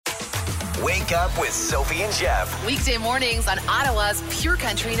Wake up with Sophie and Jeff. Weekday mornings on Ottawa's Pure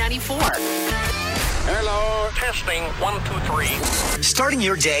Country 94. Hello, testing 1, 2, 3. Starting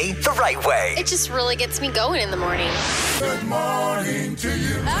your day the right way. It just really gets me going in the morning. Good morning to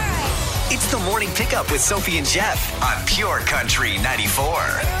you. All right. It's the morning pickup with Sophie and Jeff on Pure Country 94.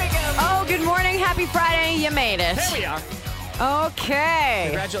 Oh, good morning. Happy Friday. You made it. There we are. Okay.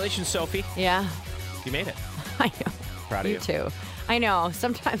 Congratulations, Sophie. Yeah. You made it. I know. Proud of you. too. I know.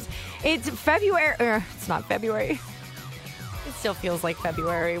 Sometimes it's February. It's not February. It still feels like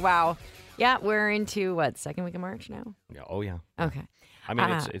February. Wow. Yeah, we're into, second week of March now? Oh, yeah. Okay. I mean,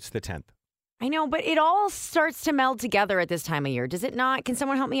 it's the 10th. I know, but it all starts to meld together at this time of year. Does it not? Can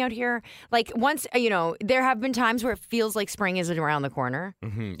someone help me out here? Like once, there have been times where it feels like spring is around the corner.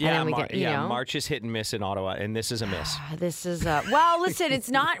 Mm-hmm. Yeah, March is hit and miss in Ottawa, and this is a miss. This is, well, listen, it's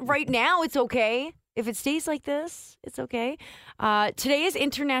not right now. It's okay. If it stays like this, it's okay. Today is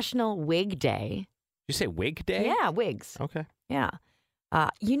International Wig Day. You say Wig Day? Yeah, wigs. Okay. Yeah. I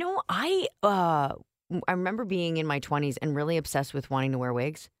remember being in my 20s and really obsessed with wanting to wear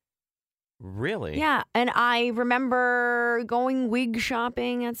wigs. Really? Yeah, and I remember going wig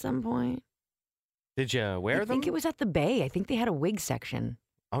shopping at some point. Did you wear them? I think it was at the Bay. I think they had a wig section.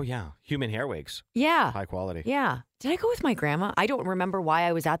 Oh, yeah. Human hair wigs. Yeah. High quality. Yeah. Did I go with my grandma? I don't remember why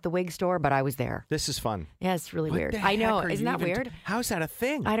I was at the wig store, but I was there. This is fun. Yeah, it's really What weird. the I know. heck are Isn't you that even weird? How's that a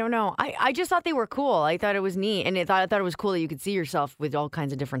thing? I don't know. I just thought they were cool. I thought it was neat. And I thought it was cool that you could see yourself with all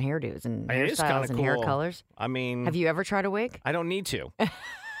kinds of different hairdos and It is hairstyles kinda and hair cool. colors. I mean, Have you ever tried a wig? I don't need to.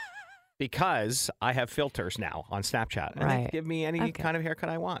 Because I have filters now on Snapchat. And they Right. give me any kind of haircut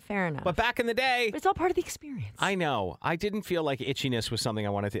I want. Fair enough. But back in the day, But it's all part of the experience. I know. I didn't feel like itchiness was something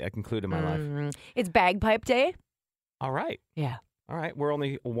I wanted to include in my life. It's bagpipe day. All right. Yeah. All right. We're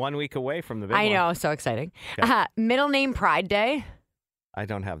only 1 week away from the big I one. know. So exciting. Okay. Middle name Pride Day. I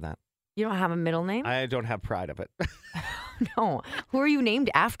don't have that. You don't have a middle name? I don't have pride of it. No. Who are you named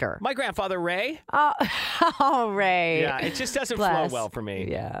after? My grandfather, Ray. Oh, Ray. Yeah, it just doesn't Bless. flow well for me.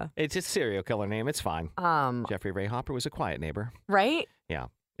 Yeah. It's a serial killer name. It's fine. Jeffrey Ray Hopper was a quiet neighbor. Right? Yeah,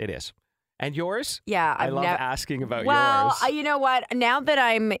 it is. And yours? Yeah. I love asking about well, yours. you know what? Now that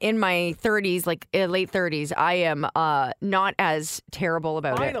I'm in my 30s, like late 30s, I am not as terrible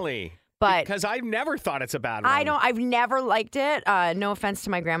about it. Finally. But because I never thought it's a bad one. I've never liked it. No offense to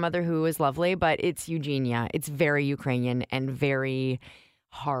my grandmother, who is lovely, but it's Eugenia. It's very Ukrainian and very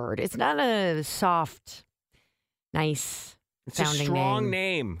hard. It's not a soft, nice It's a sounding strong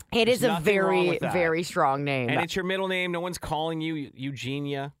name. It There's is a nothing wrong very, with that. very strong name. And it's your middle name. No one's calling you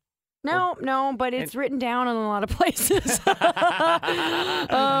Eugenia. No, but it's written down in a lot of places.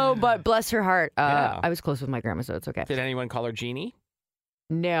 Oh, but bless her heart. Yeah. I was close with my grandma, so it's okay. Did anyone call her Jeannie?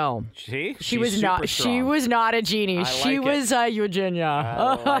 No. See? She She's was not. super She strong. was not a genie. I She like was Eugenia.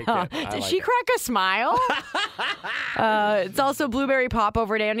 I like it. I Did like she it. crack a smile? It's also blueberry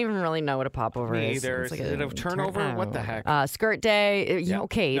popover day. I don't even really know what a popover Me is. either. It's Is it a turnover? What the heck? Skirt day. Yeah.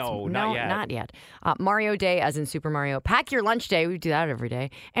 Okay. No, it's, not yet. Not yet. Mario day, as in Super Mario. Pack your lunch day. We do that every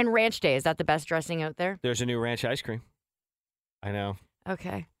day. And ranch day. Is that the best dressing out there? There's a new ranch ice cream. I know.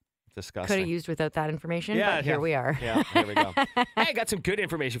 Okay. Disgusting. Could have used without that information, but here we are. Yeah, here we go. Hey, I got some good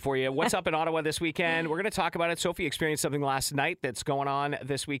information for you. What's up in Ottawa this weekend? We're going to talk about it. Sophie experienced something last night that's going on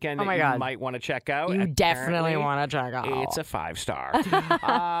this weekend Oh my that God. you might want to check out. You definitely Apparently, want to check out. It's a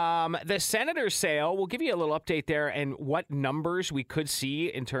 5-star. The Senators sale, we'll give you a little update there and what numbers we could see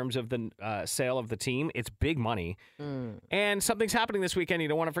in terms of the sale of the team. It's big money. And something's happening this weekend you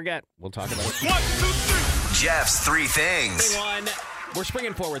don't want to forget. We'll talk about it. 1, 2, 3. Jeff's 3 things. One, we're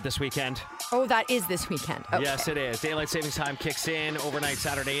springing forward this weekend. Oh, that is this weekend. Okay. Yes, it is. Daylight savings time kicks in overnight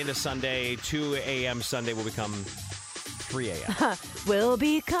Saturday into Sunday. 2 a.m. Sunday will become 3 a.m. We'll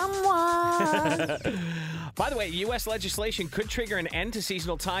become one. By the way, U.S. legislation could trigger an end to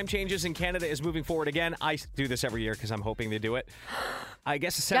seasonal time changes, and Canada is moving forward again. I do this every year because I'm hoping they do it. I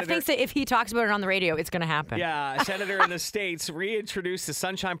guess a Jeff senator... thinks that if he talks about it on the radio, it's going to happen. Yeah, a senator in the States reintroduced the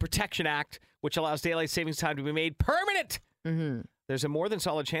Sunshine Protection Act, which allows daylight savings time to be made permanent. Mm-hmm. There's a more than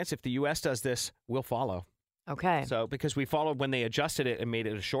solid chance if the U.S. does this, we'll follow. Okay. So, because we followed when they adjusted it and made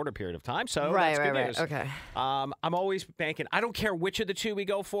it a shorter period of time. So, Right. that's good news. Okay. I'm always banking. I don't care which of the two we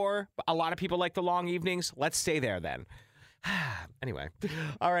go for. But a lot of people like the long evenings. Let's stay there then. Anyway.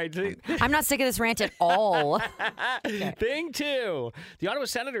 All right. I'm not sick of this rant at all. Thing two. The Ottawa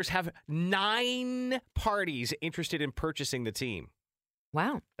Senators have 9 parties interested in purchasing the team.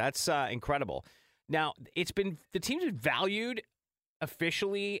 Wow. That's incredible. Now, the team's been valued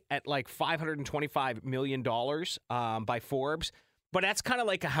officially at like $525 million by Forbes, but that's kind of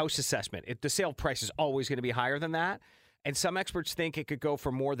like a house assessment. The sale price is always going to be higher than that. And some experts think it could go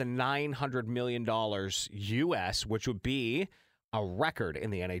for more than $900 million U.S., which would be a record in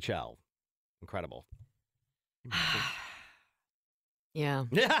the NHL. Incredible. Yeah.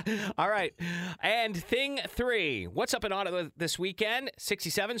 Yeah. All right. And thing 3. What's up in Ottawa this weekend?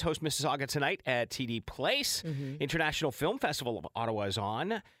 67s host Mississauga tonight at TD Place. International Film Festival of Ottawa is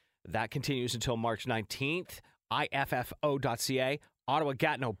on. That continues until March 19th. IFFO.ca. Ottawa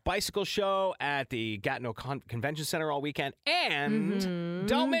Gatineau Bicycle Show at the Gatineau Convention Center all weekend. And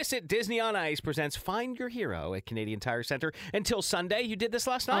don't miss it, Disney on Ice presents Find Your Hero at Canadian Tire Center until Sunday. You did this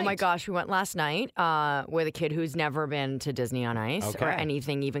last night. Oh my gosh, we went last night with a kid who's never been to Disney on Ice or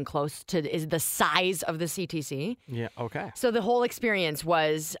anything even close to is the size of the CTC. Yeah, okay. So the whole experience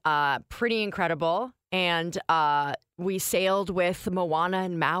was pretty incredible. And we sailed with Moana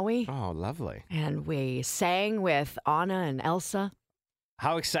and Maui. Oh, lovely. And we sang with Anna and Elsa.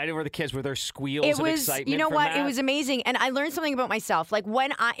 How excited were the kids? Were there squeals of excitement? You know from what? that? It was amazing. And I learned something about myself. Like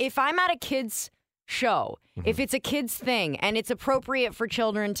if I'm at a kid's show, if it's a kid's thing and it's appropriate for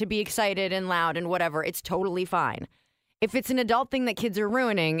children to be excited and loud and whatever, it's totally fine. If it's an adult thing that kids are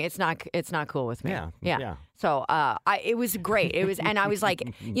ruining, it's not cool with me. Yeah. So it was great. It was, and I was like,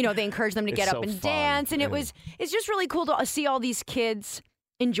 they encouraged them to get up and dance, and it's just really cool to see all these kids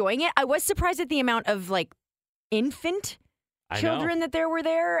enjoying it. I was surprised at the amount of like infant children that there were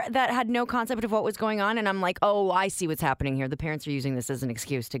there that had no concept of what was going on, and I'm like, oh, I see what's happening here. The parents are using this as an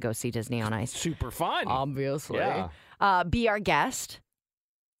excuse to go see Disney on Ice. Super fun. Obviously. Yeah. Be Our Guest.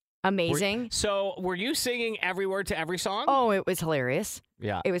 Amazing. So were you singing every word to every song? Oh, it was hilarious.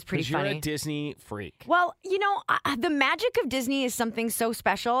 Yeah. It was pretty funny. You're a Disney freak. Well, the magic of Disney is something so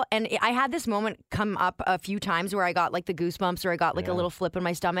special. And I had this moment come up a few times where I got like the goosebumps or I got like a little flip in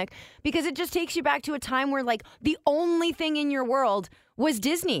my stomach because it just takes you back to a time where like the only thing in your world was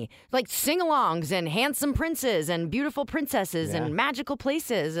Disney. Like sing-alongs and handsome princes and beautiful princesses and magical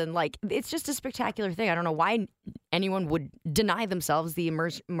places. And like, it's just a spectacular thing. I don't know why anyone would deny themselves the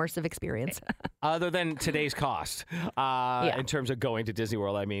immersive experience. Other than today's cost in terms of going to Disney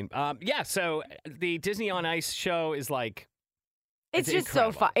World, I mean. So the Disney on Ice show is like... It's just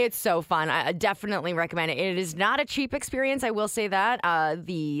incredible. so fun. It's so fun. I definitely recommend it. It is not a cheap experience, I will say that.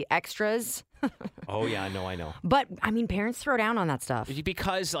 The extras... Oh, yeah, I know. But, I mean, parents throw down on that stuff.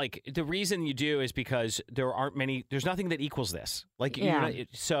 Because, like, the reason you do is because there's nothing that equals this. Like, but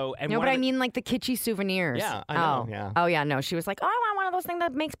I mean, like, the kitschy souvenirs. Yeah, I know, yeah. Oh, yeah, no. She was like, oh, I want one of those things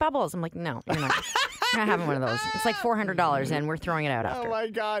that makes bubbles. I'm like, no, you're not. You're not having one of those. It's like $400, and we're throwing it out after. Oh, my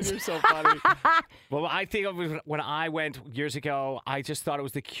God, you're so funny. Well, I think when I went years ago, I just thought it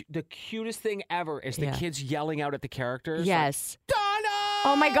was the cutest thing ever is the kids yelling out at the characters. Yes. Like, Donna!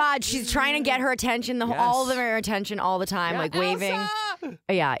 Oh, my God. She's trying to get her attention, all of their attention all the time, like waving. Elsa!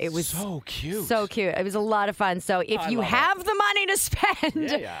 Yeah, it was so cute. So cute. It was a lot of fun. So if you have the money to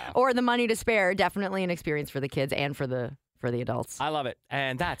spend or the money to spare, definitely an experience for the kids and for the adults. I love it.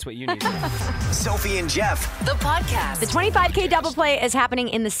 And that's what you need to know. Sophie and Jeff. The podcast. The 25K double play is happening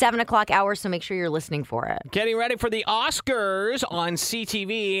in the 7 o'clock hour, so make sure you're listening for it. Getting ready for the Oscars on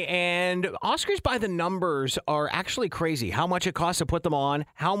CTV, and Oscars by the numbers are actually crazy. How much it costs to put them on,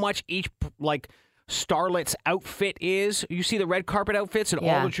 how much each, starlet's outfit is. You see the red carpet outfits and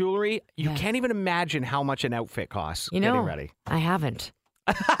all the jewelry. You can't even imagine how much an outfit costs getting ready. I haven't.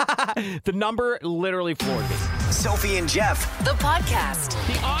 The number literally floored me. Sophie and Jeff. The podcast.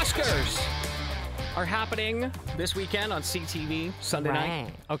 The Oscars are happening this weekend on CTV Sunday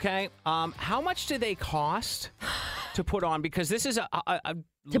night. Okay. How much do they cost to put on? Because this is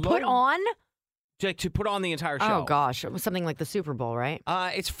put on? To put on the entire show. Oh, gosh. It was something like the Super Bowl, right?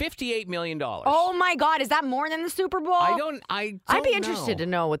 It's $58 million. Oh, my God. Is that more than the Super Bowl? I'd be interested to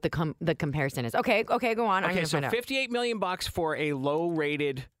know what the comparison is. Okay, go on. I'm Okay, so $58 million for a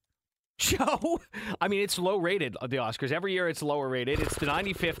low-rated show. I mean, it's low-rated, the Oscars. Every year it's lower rated. It's the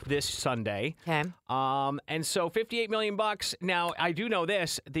 95th this Sunday. Okay. And so $58 million. Now, I do know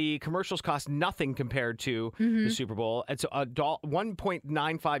this. The commercials cost nothing compared to the Super Bowl. It's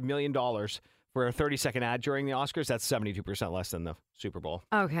 $1.95 million for a 30-second ad during the Oscars. That's 72% less than the Super Bowl.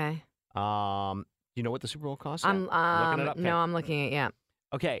 Okay. You know what the Super Bowl costs? Looking it up. No, I'm looking at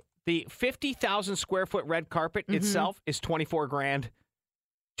Okay. The 50,000 square foot red carpet itself is $24,000.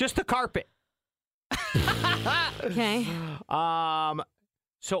 Just the carpet. Okay.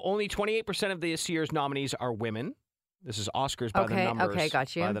 So only 28% of this year's nominees are women. This is Oscars by the numbers. Okay,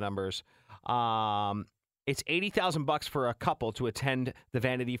 got you. By the numbers. It's $80,000 for a couple to attend the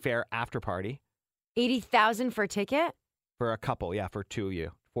Vanity Fair after party. $80,000 for a ticket? For a couple, yeah, for two of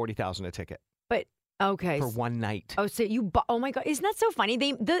you. $40,000 a ticket. But okay. For one night. Oh, so oh my God, isn't that so funny?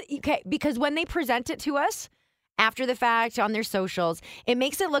 Because when they present it to us after the fact on their socials. It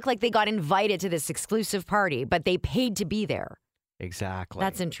makes it look like they got invited to this exclusive party, but they paid to be there. Exactly.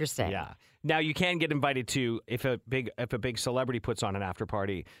 That's interesting. Yeah. Now you can get invited to if a big celebrity puts on an after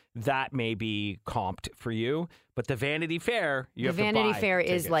party, that may be comped for you. But the Vanity Fair, you have to buy Vanity Fair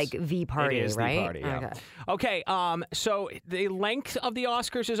tickets. is like the party, it is right? The party, yeah. Okay. So the length of the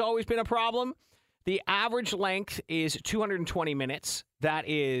Oscars has always been a problem. The average length is 220 minutes. That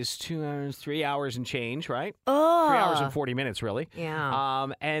is 2 hours, 3 hours and change, right? Oh. 3 hours and 40 minutes, really. Yeah.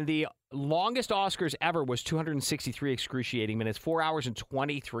 And the longest Oscars ever was 263 excruciating minutes, 4 hours and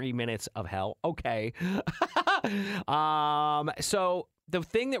 23 minutes of hell. Okay. So the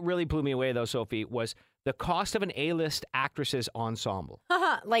thing that really blew me away, though, Sophie, was the cost of an A-list actress's ensemble.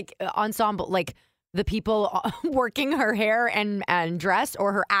 Like ensemble, like the people working her hair and dress,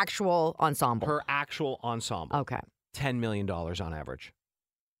 or her actual ensemble? Her actual ensemble. Okay. $10 million on average.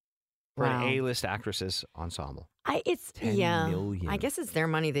 For an A-list actress's ensemble. It's $10 million. I guess it's their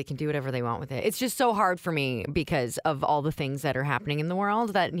money. They can do whatever they want with it. It's just so hard for me because of all the things that are happening in the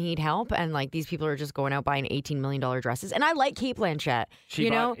world that need help, and like these people are just going out buying $18 million dresses. And I like Kate Blanchett, She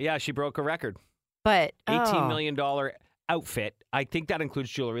broke a record. but $18 million outfit. I think that includes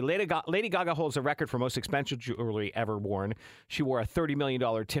jewelry. Lady Gaga holds a record for most expensive jewelry ever worn. She wore a $30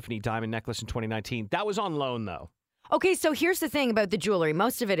 million Tiffany diamond necklace in 2019. That was on loan, though. Okay, so here's the thing about the jewelry.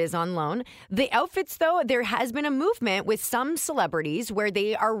 Most of it is on loan. The outfits, though, there has been a movement with some celebrities where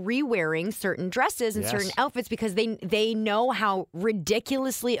they are re-wearing certain dresses and certain outfits because they know how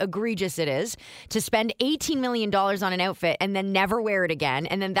ridiculously egregious it is to spend $18 million on an outfit and then never wear it again.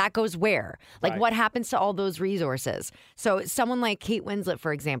 And then that goes where? Like, what happens to all those resources? So someone like Kate Winslet,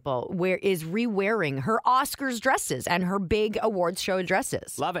 for example, is re-wearing her Oscars dresses and her big awards show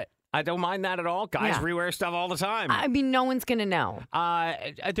dresses. Love it. I don't mind that at all. Guys rewear stuff all the time. I mean, no one's going to know.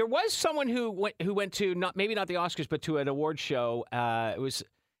 There was someone who went to maybe not the Oscars, but to an award show.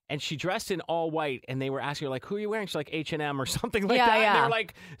 And she dressed in all white, and they were asking her like, "Who are you wearing?" She's like H&M or something like that. Yeah. And they were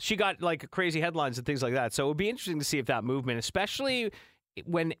like, she got like crazy headlines and things like that. So it would be interesting to see if that movement, especially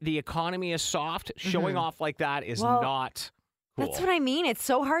when the economy is soft, showing off like that is not cool. That's what I mean. It's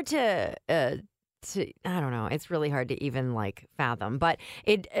so hard to I don't know. It's really hard to even like fathom. But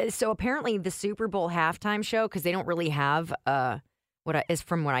so apparently the Super Bowl halftime show, because they don't really have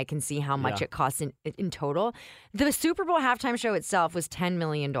from what I can see how much it costs in total. The Super Bowl halftime show itself was $10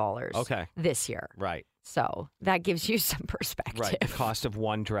 million. This year. Right. So that gives you some perspective. Right. The cost of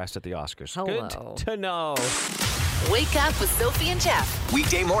one dress at the Oscars. Hello. Good to know. Wake up with Sophie and Jeff.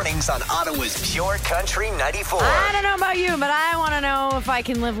 Weekday mornings on Ottawa's Pure Country 94. I don't know about you, but I want to know if I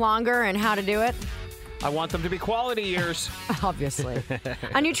can live longer and how to do it. I want them to be quality years. Obviously.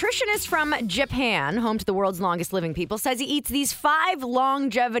 A nutritionist from Japan, home to the world's longest living people, says he eats these 5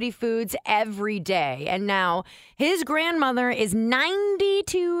 longevity foods every day. And now his grandmother is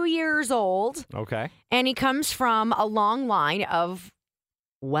 92 years old. Okay. And he comes from a long line of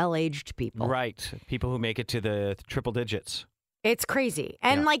well-aged people. Right. People who make it to the triple digits. It's crazy.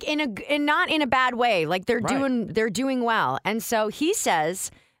 And like and not in a bad way. Like they're doing well. And so he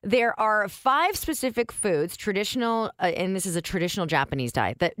says there are 5 specific foods, traditional, and this is a traditional Japanese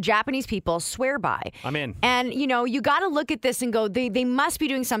diet, that Japanese people swear by. I'm in. And, you got to look at this and go, they must be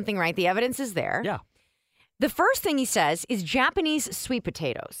doing something right. The evidence is there. Yeah. The first thing he says is Japanese sweet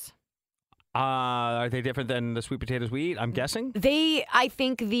potatoes. Are they different than the sweet potatoes we eat? I'm guessing. I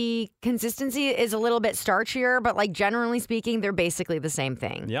think the consistency is a little bit starchier, but like generally speaking, they're basically the same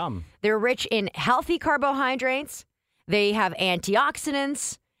thing. Yum. They're rich in healthy carbohydrates. They have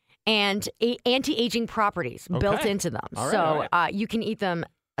antioxidants and anti-aging properties built into them. All right. You can eat them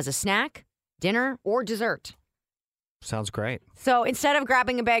as a snack, dinner, or dessert. Sounds great. So instead of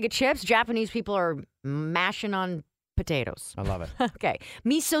grabbing a bag of chips, Japanese people are mashing on potatoes. I love it. Okay.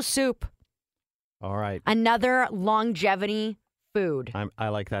 Miso soup. All right. Another longevity food. I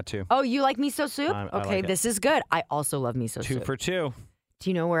like that too. Oh, you like miso soup? I Okay, like it. this is good. I also love miso soup. 2 for 2. Do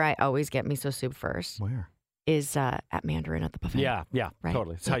you know where I always get miso soup first? Where? Is at Mandarin at the buffet. Yeah, Right.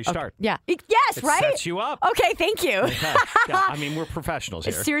 totally. That's how you start. Yeah. Yes, It right? sets you up. Okay, thank you. Okay. Yeah, I mean, we're professionals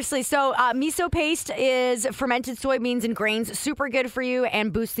here. Seriously. So miso paste is fermented soybeans and grains. Super good for you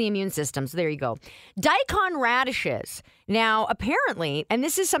and boosts the immune system. So there you go. Daikon radishes. Now, apparently, and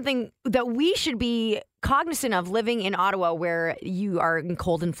this is something that we should be cognizant of living in Ottawa where you are in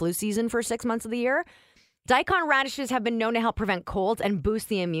cold and flu season for 6 months of the year. Daikon radishes have been known to help prevent colds and boost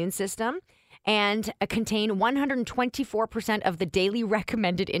the immune system, and contain 124% of the daily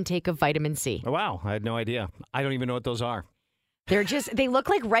recommended intake of vitamin C. Oh, wow. I had no idea. I don't even know what those are. They look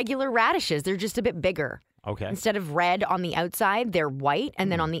like regular radishes. They're just a bit bigger. Okay. Instead of red on the outside, they're white,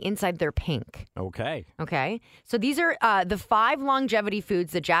 and then on the inside, they're pink. Okay. Okay. So these are the 5 longevity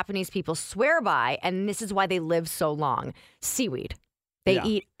foods that Japanese people swear by, and this is why they live so long. Seaweed. They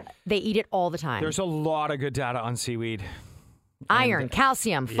eat it all the time. There's a lot of good data on seaweed. Iron,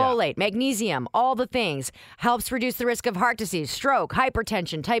 calcium, folate, magnesium, all the things. Helps reduce the risk of heart disease, stroke,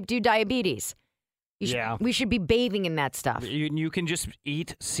 hypertension, type 2 diabetes. We should be bathing in that stuff. You can just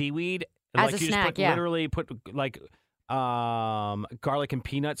eat seaweed. As like a you snack, just literally put like garlic and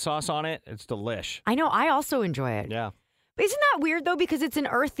peanut sauce on it. It's delish. I know. I also enjoy it. Yeah. But isn't that weird though? Because it's an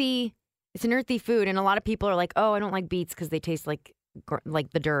earthy food, and a lot of people are like, "Oh, I don't like beets because they taste like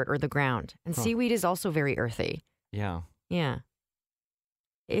the dirt or the ground." And seaweed is also very earthy. Yeah. Yeah.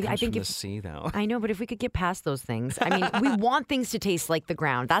 I think from the sea, though. I know, but if we could get past those things, I mean, we want things to taste like the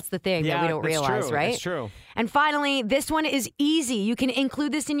ground. That's the thing that we don't realize, true. right? That's true. And finally, this one is easy. You can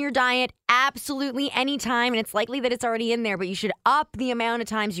include this in your diet absolutely anytime, and it's likely that it's already in there, but you should up the amount of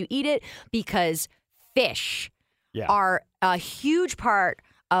times you eat it because fish are a huge part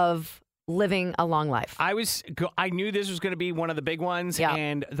of living a long life. I knew this was going to be one of the big ones,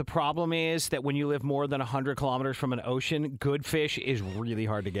 and the problem is that when you live more than 100 kilometers from an ocean, good fish is really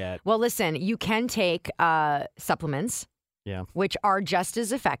hard to get. Well, listen, you can take supplements, which are just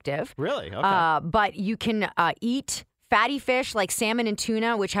as effective. Really? Okay. But you can eat fatty fish like salmon and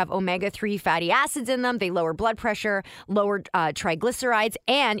tuna, which have omega-3 fatty acids in them. They lower blood pressure, lower triglycerides,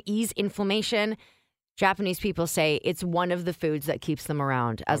 and ease inflammation. Japanese people say it's one of the foods that keeps them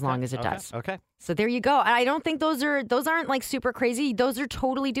around as long as it does. Okay. So there you go. And I don't think those aren't like super crazy. Those are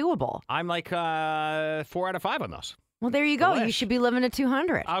totally doable. I'm like 4 out of 5 on those. Well, there you go. You should be living at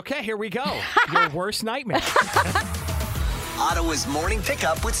 200. Okay, here we go. Your worst nightmare. Ottawa's Morning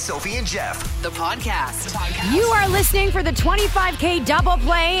Pickup with Sophie and Jeff. The podcast. You are listening for the 25K double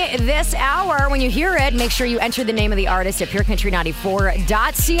play this hour. When you hear it, make sure you enter the name of the artist at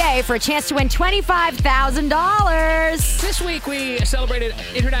purecountry94.ca for a chance to win $25,000. This week we celebrated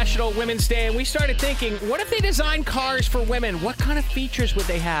International Women's Day, and we started thinking, what if they designed cars for women? What kind of features would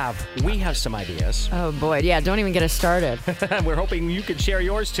they have? We have some ideas. Oh, boy. Yeah, don't even get us started. We're hoping you can share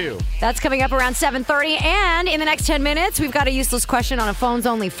yours, too. That's coming up around 7:30, and in the next 10 minutes, we've got a useless question on a Phones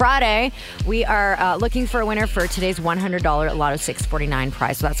Only Friday. We are looking for a winner for today's $100 Lotto 649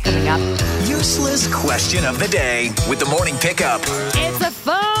 prize. So that's coming up. Useless question of the day with the Morning Pickup. It's a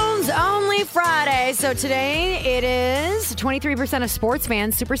Phones Only Friday. So today it is 23% of sports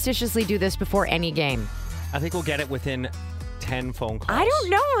fans superstitiously do this before any game. I think we'll get it within 10 phone calls. I don't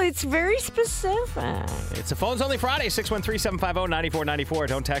know. It's very specific. It's a Phones Only Friday, 613-750-9494.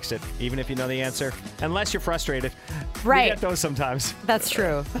 Don't text it, even if you know the answer, unless you're frustrated. Right. We get those sometimes. That's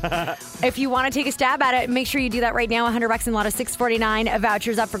true. If you want to take a stab at it, make sure you do that right now. $100 in Lotto 649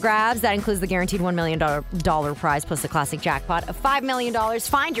 vouchers up for grabs. That includes the guaranteed $1 million prize plus the classic jackpot of $5 million.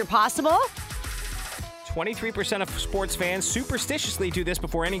 Find your possible. 23% of sports fans superstitiously do this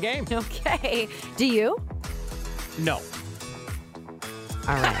before any game. Okay. Do you? No.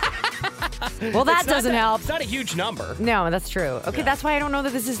 All right. Well, that doesn't help. It's not a huge number. No, that's true. Okay, that's why I don't know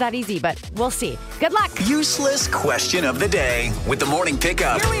that this is that easy, but we'll see. Good luck. Useless question of the day with the Morning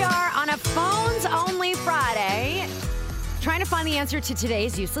Pickup. Here we are on a Phones Only Friday, trying to find the answer to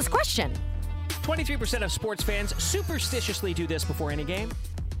today's useless question. 23% of sports fans superstitiously do this before any game.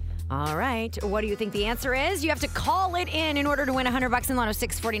 All right. What do you think the answer is? You have to call it in order to win $100 in Lotto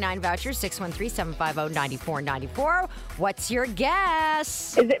 649 vouchers, 613-750-9494. What's your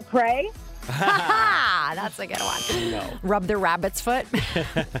guess? Is it pray? That's a good one. No. Rub the rabbit's foot.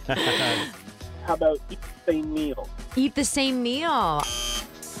 How about eat the same meal? Eat the same meal. Is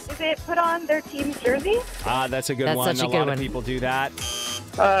it put on their team's jersey? That's a good That's one. such a A good lot one. of people do that.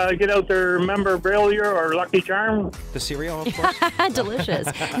 Get out their memorabilia or Lucky Charm. The cereal, of course. Delicious.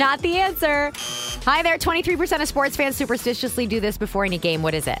 Not the answer. Hi there. 23% of sports fans superstitiously do this before any game.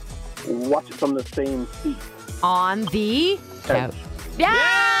 What is it? Watch it from the same seat. On the couch. Yes!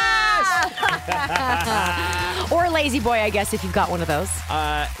 Or lazy boy, I guess, if you've got one of those.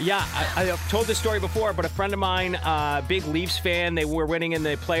 I've told this story before, but a friend of mine, big Leafs fan, they were winning in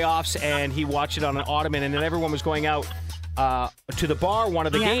the playoffs, and he watched it on an ottoman, and then everyone was going out to the bar one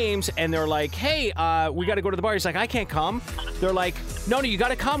of the games, and they're like, hey, we got to go to the bar. He's like, I can't come. They're like, no, you got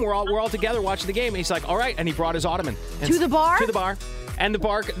to come. We're all together watching the game. And he's like, all right. And he brought his ottoman. To the bar? To the bar. And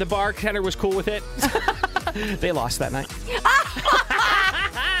the bartender was cool with it. They lost that night.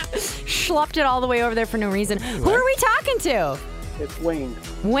 Schlepped it all the way over there for no reason. Who are we talking to? It's Wayne.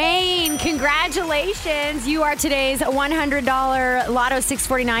 Wayne, congratulations. You are today's $100 Lotto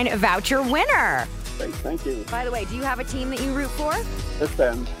 649 voucher winner. Perfect. Thank you. By the way, do you have a team that you root for? The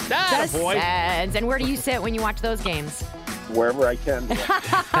Sens. That The boy. Sens. And where do you sit when you watch those games? Wherever I can.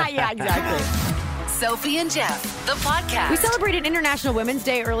 Yeah, exactly. Sophie and Jeff, the podcast. We celebrated International Women's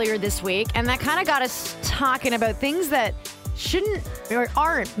Day earlier this week, and that kind of got us talking about things that shouldn't or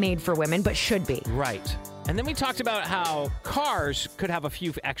aren't made for women, but should be. Right. And then we talked about how cars could have a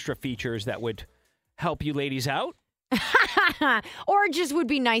few extra features that would help you ladies out. Or just would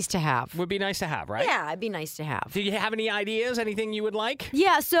be nice to have. Would be nice to have, right? Yeah, it'd be nice to have. Do you have any ideas? Anything you would like?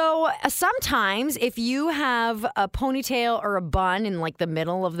 Yeah, so sometimes if you have a ponytail or a bun in like the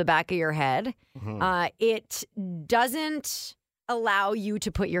middle of the back of your head, it doesn't allow you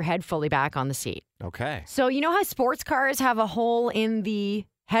to put your head fully back on the seat. Okay. So you know how sports cars have a hole in the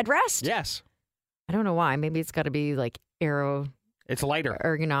headrest? Yes. I don't know why. Maybe it's got to be like It's lighter.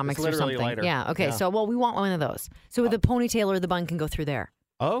 ergonomics It's or literally something. lighter. Yeah. Okay. Yeah. So, well, we want one of those. So the ponytail or the bun can go through there.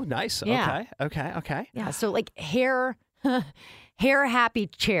 Oh, nice. Yeah. Okay. Yeah. So like hair happy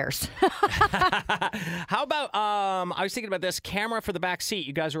chairs. How about I was thinking about this camera for the back seat.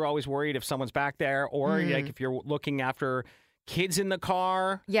 You guys are always worried if someone's back there, or like if you're looking after kids in the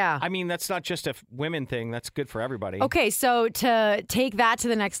car. Yeah. I mean, that's not just a women thing. That's good for everybody. Okay, so to take that to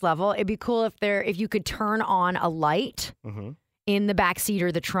the next level, it'd be cool if you could turn on a light in the back seat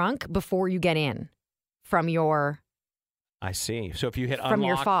or the trunk before you get in from your. I see. So if you hit From unlock,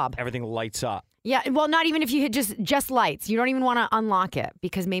 your fob. everything lights up. Yeah, well, not even if you hit just lights. You don't even want to unlock it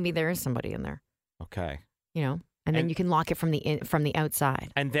because maybe there is somebody in there. Okay. You know, and then you can lock it from the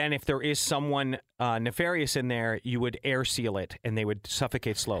outside. And then if there is someone nefarious in there, you would air seal it, and they would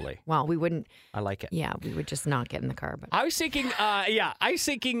suffocate slowly. Well, we wouldn't. I like it. Yeah, we would just not get in the car. But I was thinking,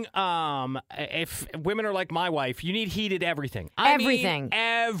 if women are like my wife, you need heated everything. I mean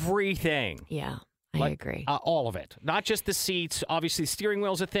everything. Yeah, I agree. All of it. Not just the seats. Obviously, the steering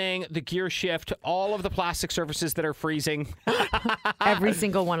wheel's a thing, the gear shift, all of the plastic surfaces that are freezing. Every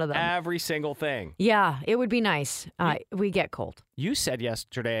single one of them. Every single thing. Yeah, it would be nice. We get cold. You said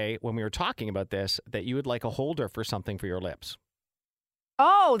yesterday when we were talking about this that you would like a holder for something for your lips.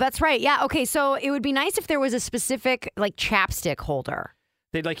 Oh, that's right. Yeah. Okay. So it would be nice if there was a specific like chapstick holder.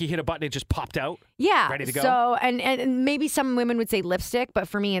 They'd like you hit a button, it just popped out. Yeah. Ready to go. So, and maybe some women would say lipstick, but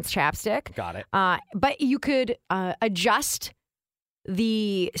for me, it's chapstick. Got it. But you could adjust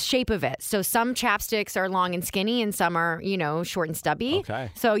the shape of it. So some chapsticks are long and skinny and some are, short and stubby.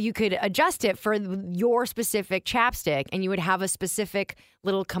 Okay. So you could adjust it for your specific chapstick and you would have a specific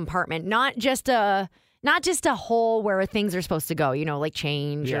little compartment, not just a hole where things are supposed to go, like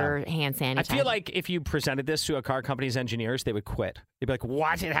change or hand sanitizer. I feel like if you presented this to a car company's engineers, they would quit. They'd be like,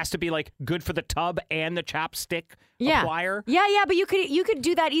 what? It has to be like good for the tub and the chapstick applier? Yeah, but you could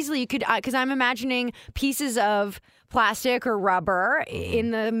do that easily. You could, because I'm imagining pieces of plastic or rubber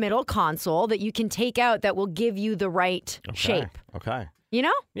in the middle console that you can take out that will give you the right shape. Okay. You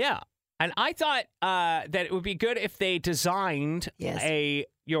know? Yeah. And I thought that it would be good if they designed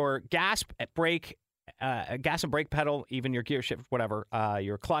your gas brake gas and brake pedal, even your gear shift, whatever,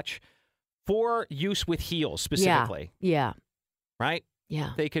 your clutch, for use with heels specifically. Yeah. Right?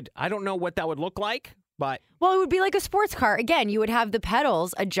 Yeah. They could, I don't know what that would look like, but. Well, it would be like a sports car. Again, you would have the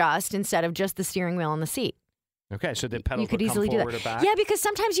pedals adjust instead of just the steering wheel and the seat. Okay, so the pedals you could would easily come do forward that. or back? Yeah, because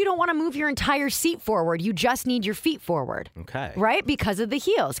sometimes you don't want to move your entire seat forward. You just need your feet forward. Okay. Right? Because of the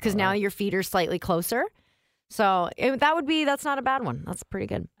heels, because now your feet are slightly closer. So that's not a bad one. That's pretty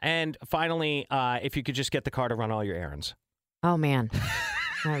good. And finally, if you could just get the car to run all your errands. Oh, man.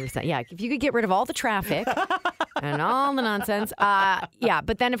 100%. Yeah, if you could get rid of all the traffic and all the nonsense. Yeah,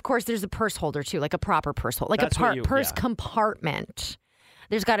 but then, of course, there's a purse holder, too, like a proper purse holder, like a purse compartment.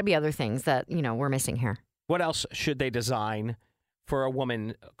 There's got to be other things that, we're missing here. What else should they design for a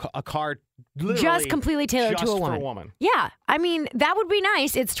woman, a car literally just completely tailored to a woman? For a woman. Yeah, I mean, that would be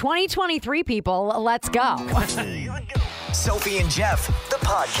nice. It's 2023, people. Let's go. Sophie and Jeff, the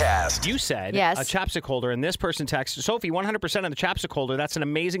podcast. You said yes. A chapstick holder, and this person texted, Sophie, 100% on the chapstick holder. That's an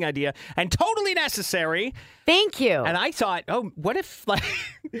amazing idea and totally necessary. Thank you. And I thought, what if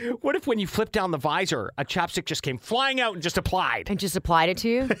when you flip down the visor, a chapstick just came flying out and just applied? And just applied it to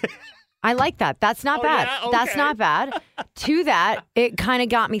you? I like that. That's not bad. Yeah? Okay. That's not bad. To that, it kind of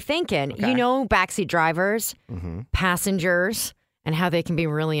got me thinking. Okay. Backseat drivers, passengers, and how they can be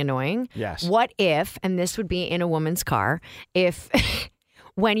really annoying. Yes. What if, and this would be in a woman's car, if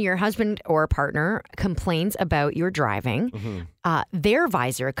when your husband or partner complains about your driving, their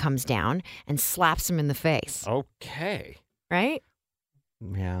visor comes down and slaps them in the face. Okay. Right?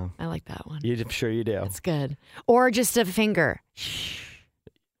 Yeah. I like that one. I'm sure you do. That's good. Or just a finger.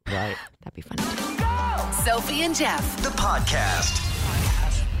 Right. That'd be funny. Sophie and Jeff, the podcast.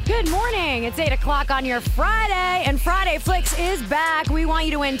 Good Good morning. It's 8 o'clock on your Friday, and Friday Flicks is back. We want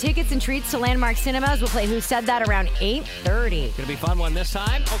you to win tickets and treats to Landmark Cinemas. We'll play Who Said That around 8:30. Gonna be a fun one this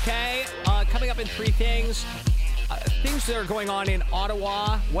time. Okay, coming up in three things. Things that are going on in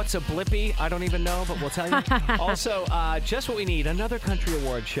Ottawa. What's a blippy? I don't even know, but we'll tell you. Also, just what we need, another country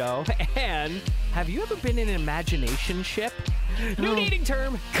award show. And have you ever been in an imagination ship? New dating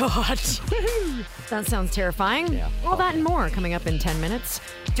term. God. That sounds terrifying. Yeah. All that and more coming up in 10 minutes.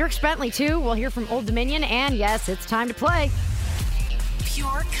 Dirk Bentley, too. We'll hear from Old Dominion. And yes, it's time to play.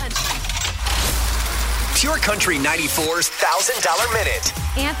 Pure Country. Pure Country 94's $1,000 minute.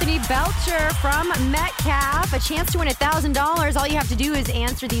 Anthony Belcher from Metcalf. A chance to win $1,000. All you have to do is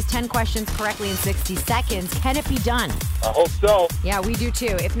answer these 10 questions correctly in 60 seconds. Can it be done? I hope so. Yeah, we do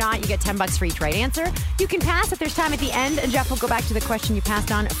too. If not, you get $10 for each right answer. You can pass if there's time at the end, and Jeff will go back to the question you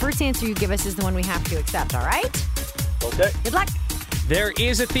passed on. First answer you give us is the one we have to accept, all right? Okay. Good luck. There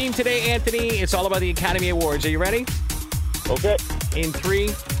is a theme today, Anthony. It's all about the Academy Awards. Are you ready? Okay. In 3,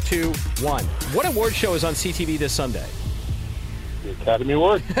 2, 1. What award show is on CTV this Sunday? The Academy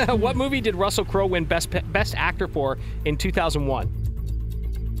Award. What movie did Russell Crowe win Best Actor for in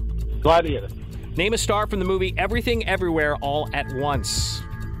 2001? Gladiator. Name a star from the movie Everything Everywhere All at Once.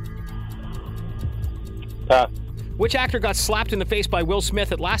 Pass. Which actor got slapped in the face by Will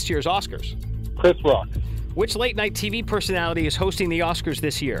Smith at last year's Oscars? Chris Rock. Which late-night TV personality is hosting the Oscars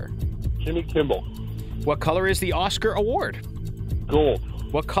this year? Jimmy Kimmel. What color is the Oscar award? Gold.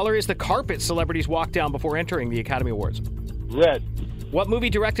 What color is the carpet celebrities walk down before entering the Academy Awards? Red. What movie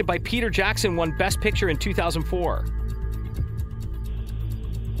directed by Peter Jackson won Best Picture in 2004?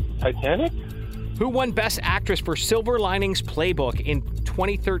 Titanic. Who won Best Actress for Silver Linings Playbook in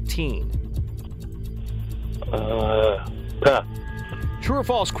 2013? Pass. True or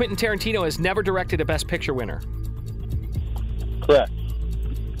false, Quentin Tarantino has never directed a Best Picture winner? Correct.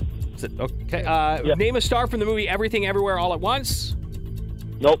 Is it, okay. Yeah. Name a star from the movie Everything Everywhere All at Once.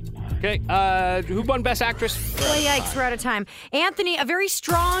 Nope. Okay. Who won Best Actress? Oh, yikes, we're out of time. Anthony, a very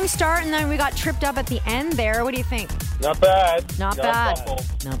strong start, and then we got tripped up at the end there. What do you think? Not bad. Not bad.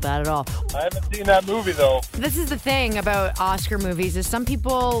 Not bad at all. I haven't seen that movie, though. This is the thing about Oscar movies is some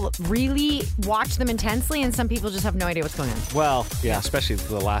people really watch them intensely, and some people just have no idea what's going on. Well, yeah, especially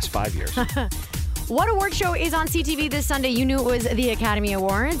for the last 5 years. What award show is on CTV this Sunday? You knew it was the Academy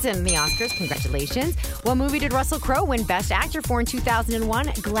Awards and the Oscars. Congratulations. What movie did Russell Crowe win Best Actor for in 2001?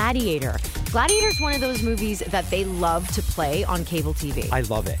 Gladiator. Gladiator is one of those movies that they love to play on cable TV. I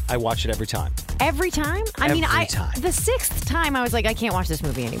love it. I watch it every time. Every time? Every time. The sixth time I was like, I can't watch this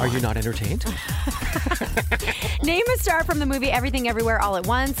movie anymore. Are you not entertained? Name a star from the movie Everything Everywhere All at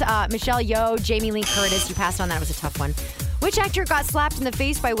Once. Michelle Yeoh, Jamie Lee Curtis. You passed on that. It was a tough one. Which actor got slapped in the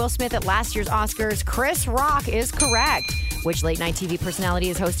face by Will Smith at last year's Oscars? Chris Rock is correct. Which late-night TV personality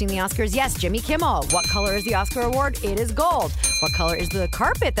is hosting the Oscars? Yes, Jimmy Kimmel. What color is the Oscar award? It is gold. What color is the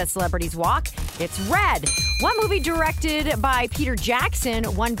carpet that celebrities walk? It's red. What movie directed by Peter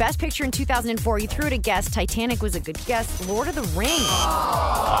Jackson won Best Picture in 2004? You threw it a guess. Titanic was a good guess. Lord of the Rings.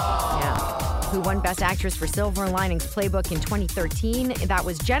 Yeah. Who won Best Actress for Silver Linings Playbook in 2013? That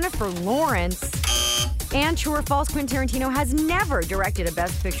was Jennifer Lawrence. And true or false, Quentin Tarantino has never directed a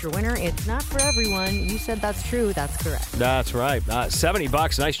Best Picture winner. It's not for everyone. You said that's true. That's correct. That's right.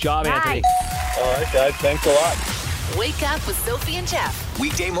 $70. Nice job, Anthony. All right, guys. Thanks a lot. Wake up with Sophie and Jeff.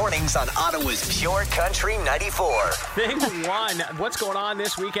 Weekday mornings on Ottawa's Pure Country 94. Thing one. What's going on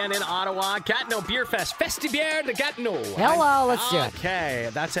this weekend in Ottawa? Gatineau Beer Fest. Festibière de Gatineau. Hello, let's do it. Okay,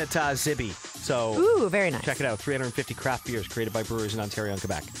 that's at Zibby. So Ooh, very nice. check it out. 350 craft beers created by brewers in Ontario and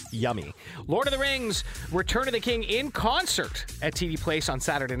Quebec. Yummy. Lord of the Rings, Return of the King in concert at TD Place on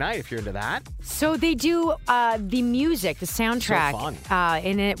Saturday night, if you're into that. So they do the music, the soundtrack, So fun.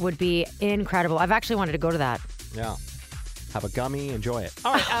 and it would be incredible. I've actually wanted to go to that. Yeah. Have a gummy, enjoy it.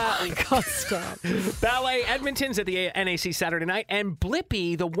 All right. God, stop. Ballet Edmonton's at the NAC Saturday night, and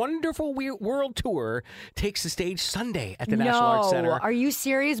Blippi, the Wonderful World Tour, takes the stage Sunday at the National Arts Center. Are you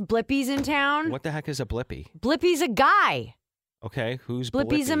serious? Blippy's in town? What the heck is a Blippi? Blippy's a guy. Okay, who's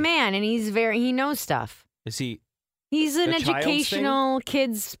Blippy's Blippi? a man, and he knows stuff. Is he? He's an A child's educational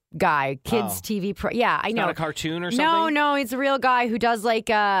kids guy, kids Oh. TV pro. Yeah, I It's know. not a cartoon or something? No, he's a real guy who does he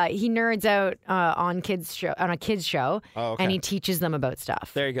nerds out on a kids show, Oh, okay. and he teaches them about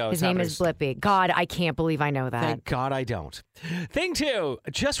stuff. There you go. His It's name is Blippy. God, I can't believe I know that. Thank God I don't. Thing two,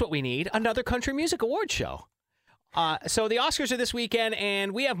 just what we need, another country music award show. So the Oscars are this weekend,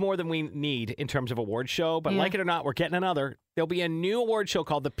 and we have more than we need in terms of award show, but like it or not, we're getting another. There'll be a new award show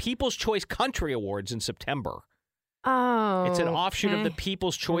called the People's Choice Country Awards in September. Oh, It's an offshoot of the okay.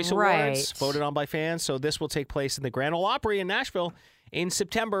 People's Choice Right. Awards, voted on by fans. So this will take place in the Grand Ole Opry in Nashville. in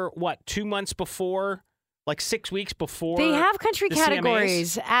September, 2 months before, like 6 weeks before. They have country the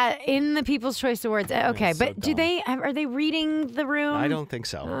categories in the People's Choice Awards. Okay, so but are they reading the room? I don't think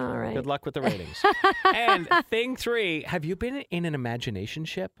so. All right. Good luck with the ratings. And thing 3, have you been in an imagination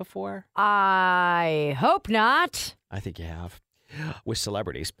ship before? I hope not. I think you have. With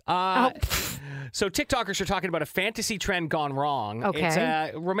celebrities. Oh. So TikTokers are talking about a fantasy trend gone wrong. Okay. It's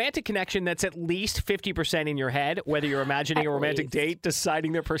a romantic connection that's at least 50% in your head, whether you're imagining a romantic date,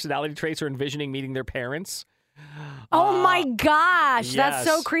 deciding their personality traits, or envisioning meeting their parents. Oh my gosh, that's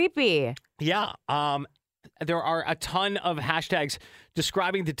so yes. creepy. Yeah. There are a ton of hashtags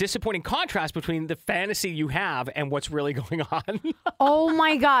describing the disappointing contrast between the fantasy you have and what's really going on. Oh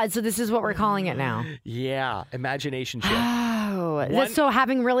my God, so this is what we're calling it now. Yeah, imagination ship. Oh, that's so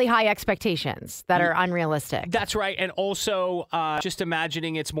having really high expectations that are unrealistic. That's right. And also just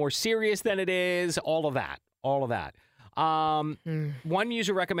imagining it's more serious than it is, all of that. One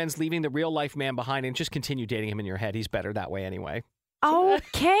user recommends leaving the real life man behind and just continue dating him in your head. He's better that way anyway.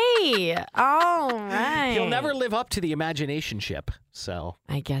 Okay. All right. He'll never live up to the imagination ship. So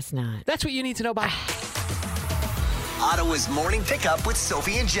I guess not. that's what you need to know about. Ottawa's Morning Pickup with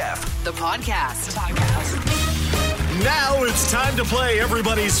Sophie and Jeff. The podcast. Now it's time to play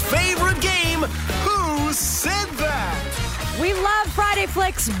everybody's favorite game, Who Said That? We love Friday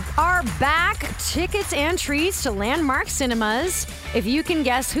Flicks are back. Tickets and treats to Landmark Cinemas. If you can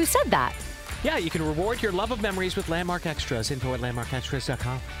guess who said that. Yeah, you can reward your love of memories with Landmark Extras. Info at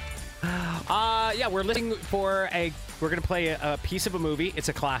landmarkextras.com. We're looking for we're going to play a piece of a movie. It's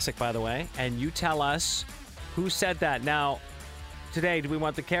a classic, by the way. And you tell us who said that. Now, today, do we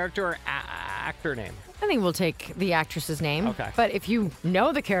want the character or actor name? I think we'll take the actress's name. Okay. But if you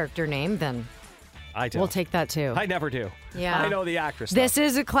know the character name, then I do. we'll take that too. I never do. Yeah. I know the actress. This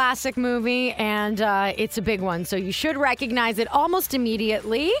is a classic movie, and it's a big one, so you should recognize it almost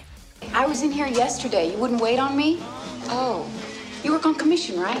immediately. I was in here yesterday. You wouldn't wait on me? Oh, you work on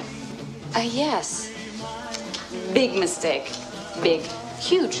commission, right? Yes. Big mistake. Big.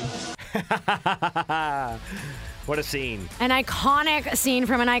 Huge. What a scene. An iconic scene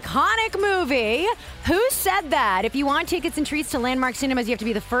from an iconic movie. Who said that? If you want tickets and treats to Landmark Cinemas, you have to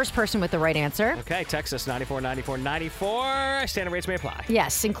be the first person with the right answer. Okay, text us 949494. Standard rates may apply.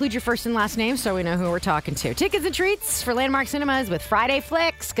 Yes, include your first and last name so we know who we're talking to. Tickets and treats for Landmark Cinemas with Friday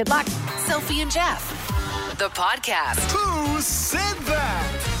Flicks. Good luck. Sophie and Jeff. The podcast. Who Said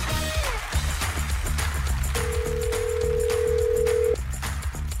That?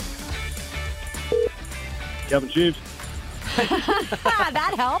 Kevin Chiefs.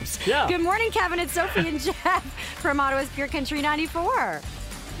 That helps. Yeah. Good morning, Kevin. It's Sophie and Jeff from Ottawa's Pure Country 94.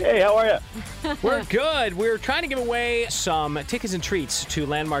 Hey, how are you? We're good. We're trying to give away some tickets and treats to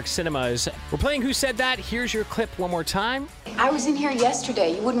Landmark Cinemas. We're playing Who Said That? Here's your clip one more time. I was in here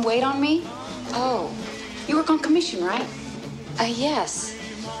yesterday. You wouldn't wait on me? Oh, you work on commission, right? Yes.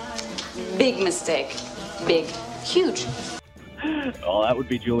 Big mistake. Big. Huge. Oh, that would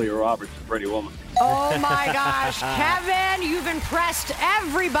be Julia Roberts, a Pretty Woman. Oh my gosh, Kevin, you've impressed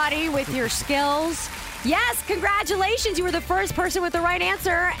everybody with your skills. Yes, congratulations. You were the first person with the right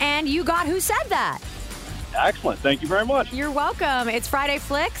answer, and you got Who Said That? Excellent. Thank you very much. You're welcome. It's Friday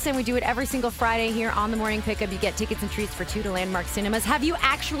Flicks, and we do it every single Friday here on the Morning Pickup. You get tickets and treats for 2 to Landmark Cinemas. Have you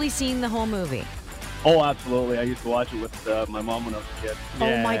actually seen the whole movie? Oh, absolutely. I used to watch it with my mom when I was a kid.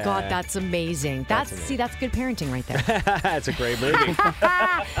 Oh my God, that's amazing. That's good parenting right there. That's a great movie.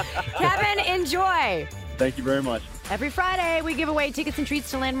 Kevin, enjoy. Thank you very much. Every Friday, we give away tickets and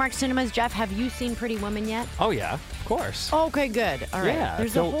treats to Landmark Cinemas. Jeff, have you seen Pretty Woman yet? Oh, yeah, of course. Okay, good. All right. Yeah,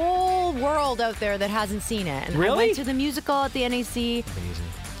 There's a whole world out there that hasn't seen it. And I Really? went to the musical at the NAC. Amazing.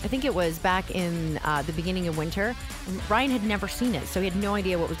 I think it was back in the beginning of winter. Ryan had never seen it, so he had no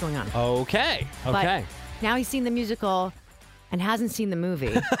idea what was going on. Okay. But now he's seen the musical and hasn't seen the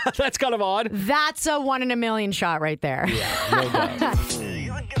movie. That's kind of odd. That's a 1 in a million shot right there. Yeah, no doubt.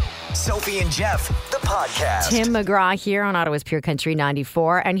 Sophie and Jeff, the podcast. Tim McGraw here on Ottawa's Pure Country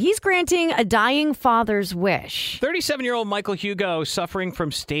 94, and he's granting a dying father's wish. 37-year-old Michael Hugo suffering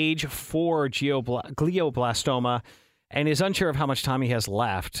from stage 4 glioblastoma and is unsure of how much time he has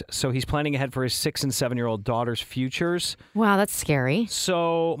left. So he's planning ahead for his 6 and 7-year-old daughter's futures. Wow, that's scary.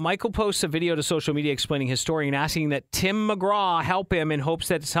 So Michael posts a video to social media explaining his story and asking that Tim McGraw help him in hopes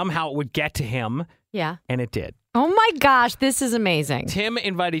that somehow it would get to him. Yeah. And it did. Oh my gosh, this is amazing. Tim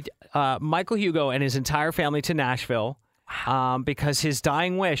invited Michael Hugo and his entire family to Nashville because his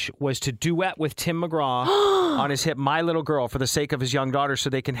dying wish was to duet with Tim McGraw on his hit My Little Girl for the sake of his young daughter so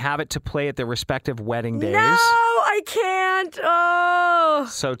they can have it to play at their respective wedding days. No, I can't. Oh.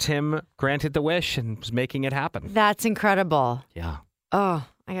 So Tim granted the wish and was making it happen. That's incredible. Yeah. Oh,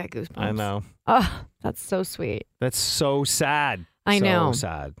 I got goosebumps. I know. Oh, that's so sweet. That's so sad. I know. So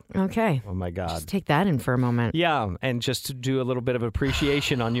sad. Okay. Oh, my God. Just take that in for a moment. Yeah, and just to do a little bit of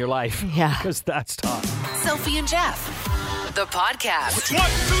appreciation on your life. Yeah. Because that's tough. Sophie and Jeff, the podcast. 1,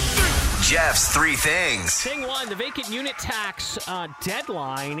 2, 3. Jeff's three things. Thing one, the vacant unit tax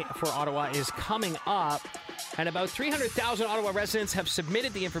deadline for Ottawa is coming up, and about 300,000 Ottawa residents have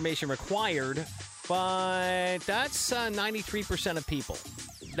submitted the information required, but that's 93% of people.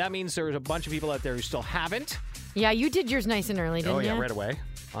 That means there's a bunch of people out there who still haven't. Yeah, you did yours nice and early, didn't you? Oh, yeah, right away.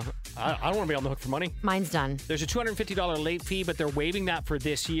 I don't want to be on the hook for money. Mine's done. There's a $250 late fee, but they're waiving that for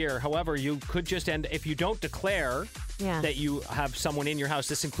this year. However, you could just end, if you don't declare that you have someone in your house,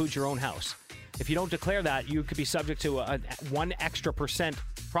 this includes your own house. If you don't declare that, you could be subject to a 1 extra %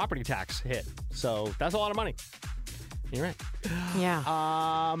 property tax hit. So that's a lot of money. You're right.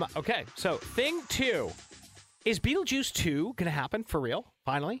 Yeah. Okay, so thing two. Is Beetlejuice 2 going to happen for real,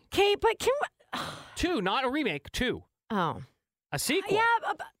 finally? Okay, but can we... 2, not a remake, 2. Oh. A sequel.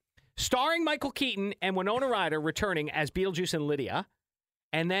 Yeah. Starring Michael Keaton and Winona Ryder returning as Beetlejuice and Lydia.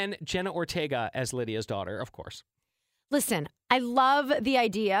 And then Jenna Ortega as Lydia's daughter, of course. Listen, I love the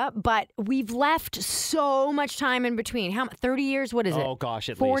idea, but we've left so much time in between. How 30 years? What is it? Oh, gosh,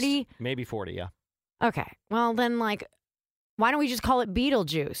 at 40? least. Maybe 40, yeah. Okay. Well, then, why don't we just call it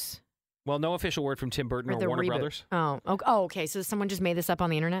Beetlejuice? Well, no official word from Tim Burton or the Warner reboot. Brothers. Oh, okay. So someone just made this up on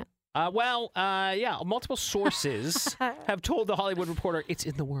the internet? Yeah. Multiple sources have told The Hollywood Reporter it's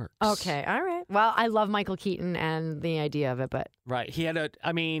in the works. Okay. All right. Well, I love Michael Keaton and the idea of it, but... Right.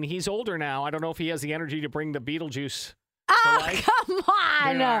 He's older now. I don't know if he has the energy to bring the Beetlejuice. Oh, come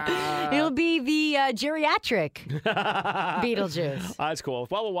on. It'll be the geriatric Beetlejuice. That's cool.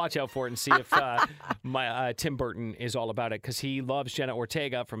 Well, we'll watch out for it and see if Tim Burton is all about it, because he loves Jenna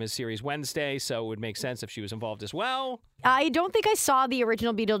Ortega from his series Wednesday, so it would make sense if she was involved as well. I don't think I saw the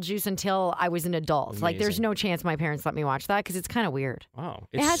original Beetlejuice until I was an adult. Amazing. Like, there's no chance my parents let me watch that because it's kind of weird. Oh,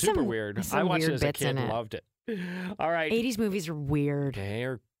 It it's has super some- weird. some I watched weird it as a bits in kid, it. loved it. All right. 80s movies are weird.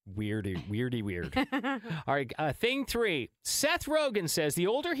 They're weird. All right, thing 3. Seth Rogen says the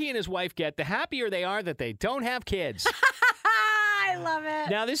older he and his wife get, the happier they are that they don't have kids. I love it.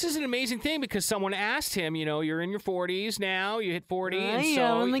 Now, this is an amazing thing because someone asked him, you're in your 40s now, you hit 40, and I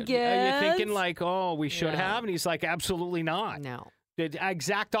so am the you're thinking kids. like, oh, we should have, and he's like, absolutely not. No. The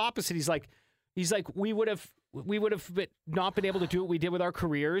exact opposite. He's like, we would have not been able to do what we did with our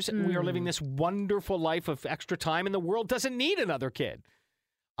careers. We are living this wonderful life of extra time, and the world doesn't need another kid.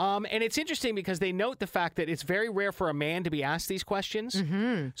 And it's interesting because they note the fact that it's very rare for a man to be asked these questions.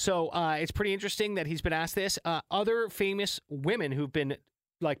 Mm-hmm. So it's pretty interesting that he's been asked this. Other famous women who've been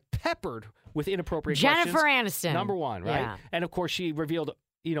peppered with inappropriate Jennifer questions. Aniston. Number one, right? Yeah. And of course, she revealed,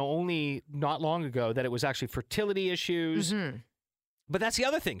 only not long ago that it was actually fertility issues. Mm-hmm. But that's the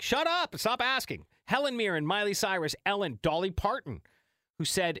other thing. Shut up. Stop asking. Helen Mirren, Miley Cyrus, Ellen, Dolly Parton, who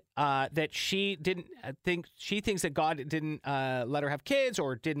said that she thinks that God didn't let her have kids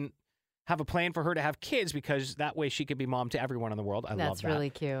or didn't have a plan for her to have kids because that way she could be mom to everyone in the world. I love that. That's really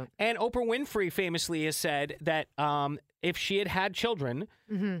cute. And Oprah Winfrey famously has said that if she had had children,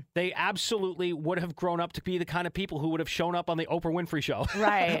 they absolutely would have grown up to be the kind of people who would have shown up on the Oprah Winfrey show,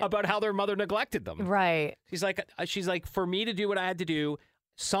 Right. about how their mother neglected them. Right. She's like, for me to do what I had to do,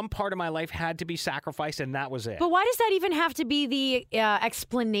 some part of my life had to be sacrificed, and that was it. But why does that even have to be the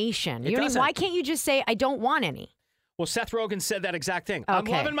explanation? It doesn't. Why can't you just say, I don't want any? Well, Seth Rogen said that exact thing. I'm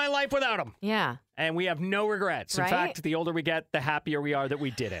Okay. loving my life without him. Yeah. And we have no regrets. In Right? fact, the older we get, the happier we are that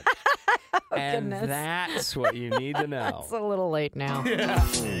we did it. And goodness. that's what you need to know. It's a little late now.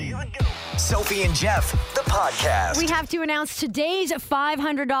 Sophie and Jeff, the podcast. We have to announce today's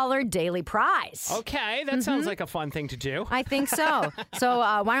 $500 daily prize. Okay, that sounds like a fun thing to do. I think so. So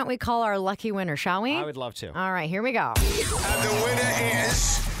why don't we call our lucky winner, shall we? I would love to. All right, here we go. And the winner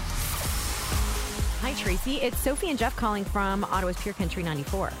is... Hi, Tracy. It's Sophie and Jeff calling from Ottawa's Pure Country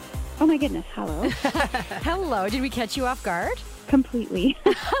 94. Oh my goodness, hello. Hello. Did we catch you off guard? Completely.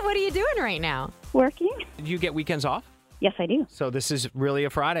 What are you doing right now? Working? Do you get weekends off? Yes, I do. So this is really a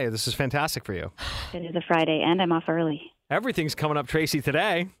Friday. This is fantastic for you. It is a Friday, and I'm off early. Everything's coming up, Tracy,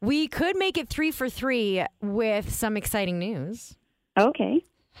 today. We could make it 3 for 3 with some exciting news. Okay.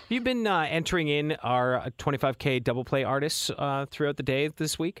 You've been entering in our 25K double play artists throughout the day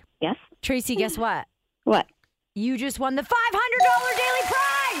this week. Yes. Tracy, guess what? What? You just won the $500 daily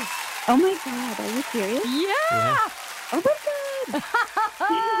prize! Oh my God, are you serious? Yeah! Oh my God.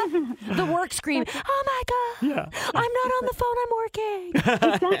 The work scream. Oh my God. Yeah. I'm not on the phone. I'm working.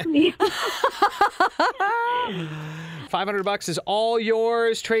 Exactly. $500 is all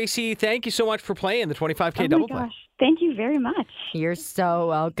yours, Tracy. Thank you so much for playing the 25K Oh double my play. gosh. Thank you very much. You're so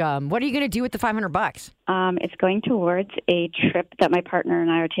welcome. What are you going to do with the $500? It's going towards a trip that my partner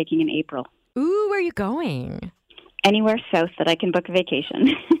and I are taking in April. Ooh, where are you going? Anywhere south that I can book a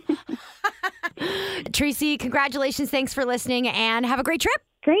vacation. Tracy, congratulations. Thanks for listening and have a great trip.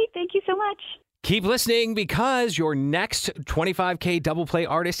 Great. Thank you so much. Keep listening because your next 25K double play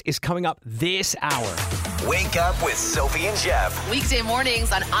artist is coming up this hour. Wake up with Sophie and Jeff. Weekday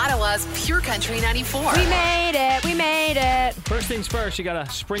mornings on Ottawa's Pure Country 94. We made it. We made it. First things first, you got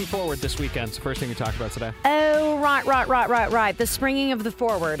to spring forward this weekend. It's the first thing we talked about today. Oh, right. The springing of the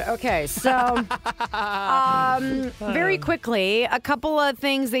forward. Okay, so very quickly, a couple of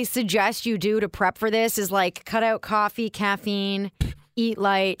things they suggest you do to prep for this is like cut out coffee, caffeine, eat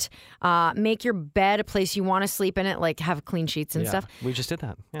light, make your bed a place you want to sleep in it, like have clean sheets and stuff. We just did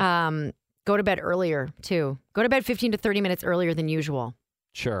that. Yeah. Go to bed earlier, too. Go to bed 15 to 30 minutes earlier than usual.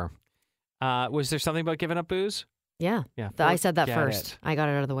 Sure. Was there something about giving up booze? Yeah. Yeah. I said that Forget first. it. I got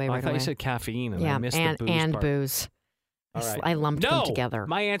it out of the way Oh, right I thought away. you said caffeine, and yeah, I missed the booze and part. booze. All right. I lumped them together.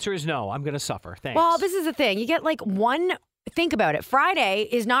 My answer is no. I'm going to suffer. Thanks. Well, this is the thing. You get like one. Think about it. Friday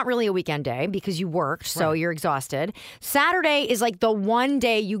is not really a weekend day because you worked, so you're exhausted. Saturday is like the one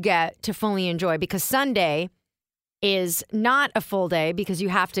day you get to fully enjoy because Sunday is not a full day because you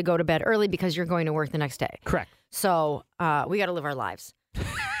have to go to bed early because you're going to work the next day. Correct. So we got to live our lives.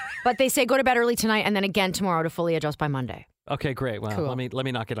 But they say go to bed early tonight and then again tomorrow to fully adjust by Monday. Okay, great. Well, Cool. let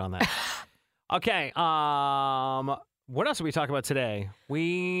me not get on that. Okay. What else did we talk about today?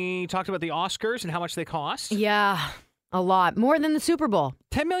 We talked about the Oscars and how much they cost. Yeah, a lot. More than the Super Bowl.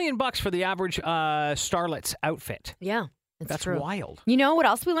 $10 million for the average starlet's outfit. Yeah. That's true. wild. You know what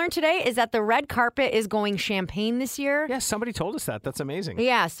else we learned today is that the red carpet is going champagne this year. Yeah, somebody told us that. That's amazing.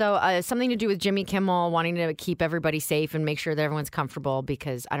 Yeah, so something to do with Jimmy Kimmel wanting to keep everybody safe and make sure that everyone's comfortable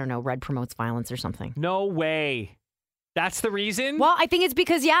because, I don't know, red promotes violence or something. No way. That's the reason? Well, I think it's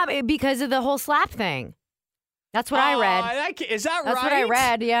because of the whole slap thing. That's what I read. Is that right? That's what I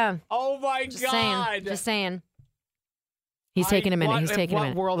read, yeah. Oh, my God. Just saying. He's taking a minute.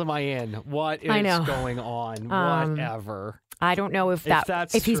 What world am I in? What is going on? Whatever. I don't know if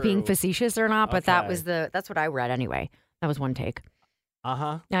he's being facetious or not, but that's what I read anyway. That was one take.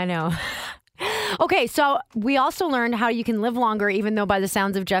 Uh-huh. I know. Okay, so we also learned how you can live longer, even though by the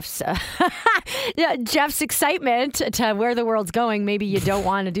sounds of Jeff's excitement to where the world's going, maybe you don't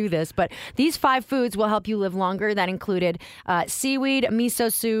want to do this. But these 5 foods will help you live longer. That included seaweed,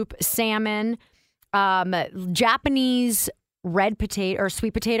 miso soup, salmon, Japanese red potato or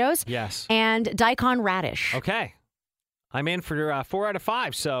sweet potatoes. Yes. And daikon radish. Okay. I'm in for 4 out of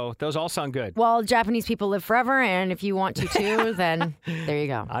 5, so those all sound good. Well, Japanese people live forever, and if you want to too, then there you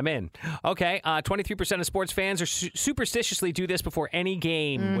go. I'm in. Okay, 23% of sports fans are superstitiously do this before any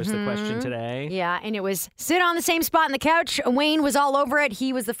game was the question today. Yeah, and it was sit on the same spot on the couch. Wayne was all over it.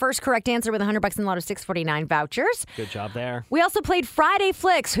 He was the first correct answer with $100 in the Lotto 649 vouchers. Good job there. We also played Friday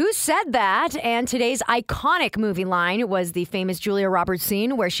Flicks. Who said that? And today's iconic movie line was the famous Julia Roberts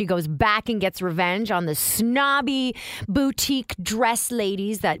scene where she goes back and gets revenge on the snobby boutique dress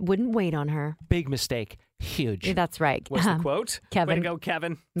ladies that wouldn't wait on her. Big mistake. Huge. That's right. What's the quote? Kevin. Way to go,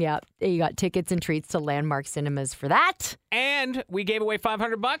 Kevin. Yeah, you got tickets and treats to Landmark Cinemas for that. And we gave away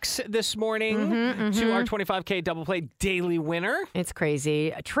 $500 this morning to our 25K double play daily winner. It's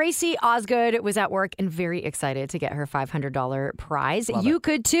crazy. Tracy Osgood was at work and very excited to get her $500 prize. You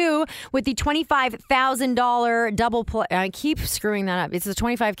could too with the $25,000 double play. I keep screwing that up. It's the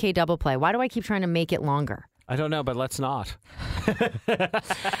 25K double play. Why do I keep trying to make it longer? I don't know, but let's not.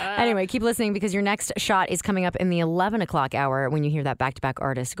 Anyway, keep listening because your next shot is coming up in the 11 o'clock hour when you hear that back-to-back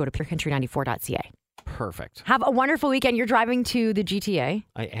artist. Go to purecountry94.ca. Perfect. Have a wonderful weekend. You're driving to the GTA.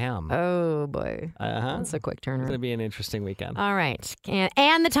 I am. Oh, boy. Uh-huh. That's a quick turnaround. It's going to be an interesting weekend. All right.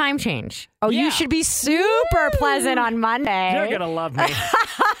 And the time change. Oh, you should be super pleasant on Monday. You're going to love me.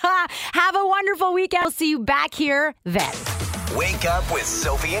 Have a wonderful weekend. We'll see you back here then. Wake up with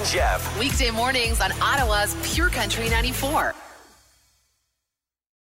Sophie and Jeff. Weekday mornings on Ottawa's Pure Country 94.